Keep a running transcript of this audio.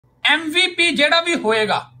MVP ਜਿਹੜਾ ਵੀ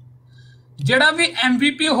ਹੋਏਗਾ, ਜਿਹੜਾ ਵੀ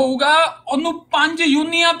MVP ਹੋਊਗਾ ਉਹਨੂੰ 5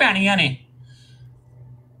 ਯੂਨੀਆਂ ਪੈਣੀਆਂ ਨੇ।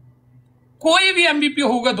 ਕੋਈ ਵੀ MVP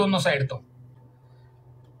ਹੋਊਗਾ ਦੋਨੋਂ ਸਾਈਡ ਤੋਂ।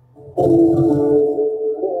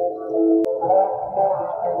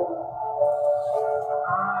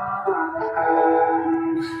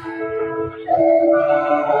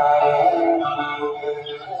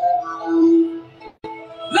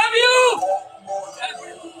 Love you.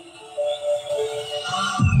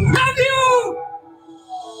 Love you.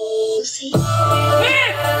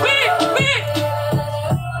 Wait, wait, wait.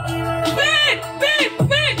 Wait, wait,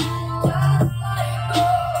 wait.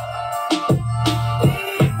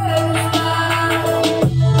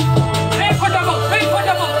 Wait for double, wait for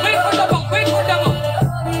double, wait for double, wait for double.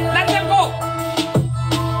 Let them go.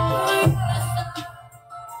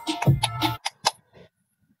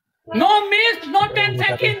 No miss, no 10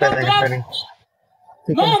 seconds, no drop.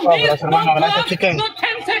 No miss, no drop, no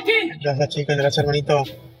 10 seconds. Gracias, chicas, gracias, hermanito.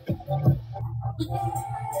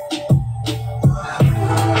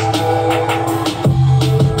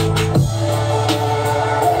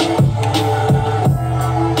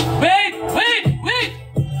 Wait, wait, wait.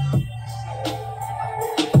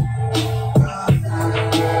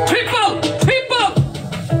 Triple, triple.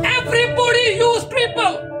 Everybody use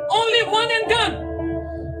triple. Only one and done.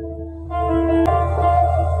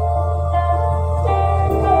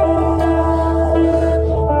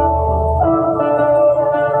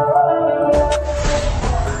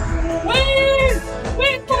 Wait,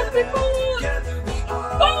 wait for triple.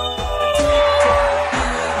 Oh!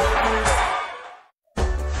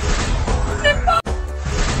 Triple.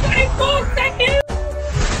 4 seconds.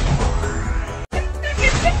 10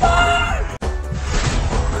 seconds, triple.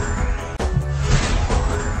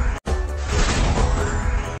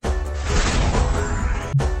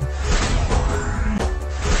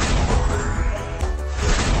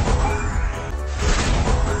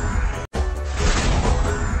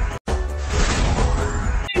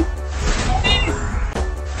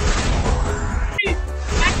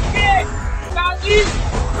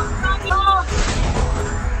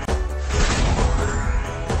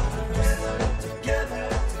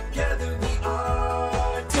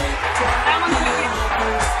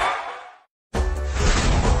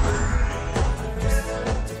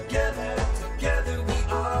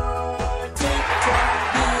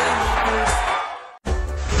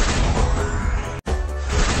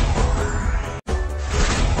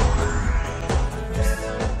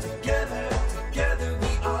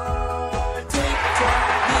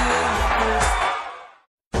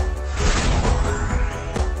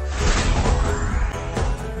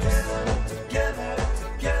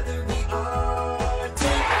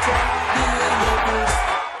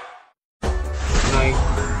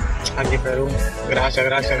 Aquí Perú. Gracias,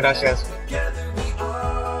 gracias, gracias.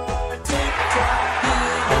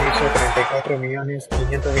 Han hecho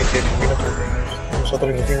 34.528.082.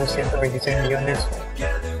 Nosotros hicimos 126 millones.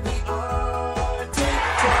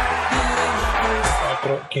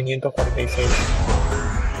 546.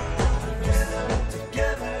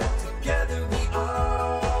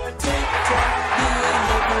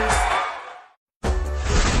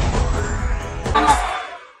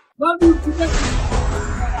 Love you,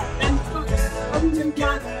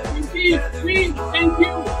 Queen, thank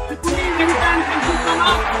you. The Queen, anytime, thank you so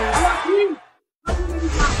much. Our Queen, love you,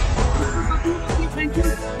 anytime. Thank you.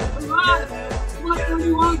 Love,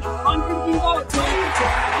 21, 150 gold.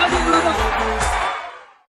 Love you, brother.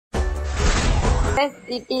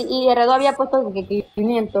 Y Heredo había puesto que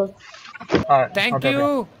 500. Thank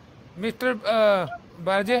you, Mr.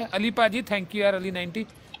 Barje, Ali Paji, thank you, Ali 90.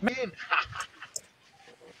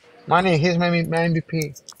 Manny, here's my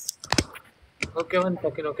MVP. Okay, one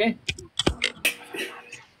second, okay?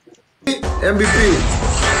 MVP.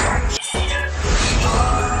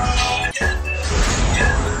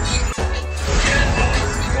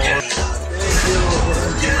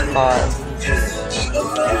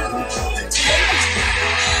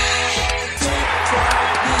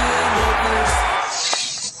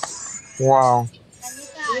 Wow.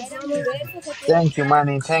 Thank you,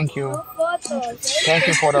 Manny. Thank you. Thank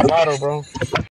you for the bottle, bro.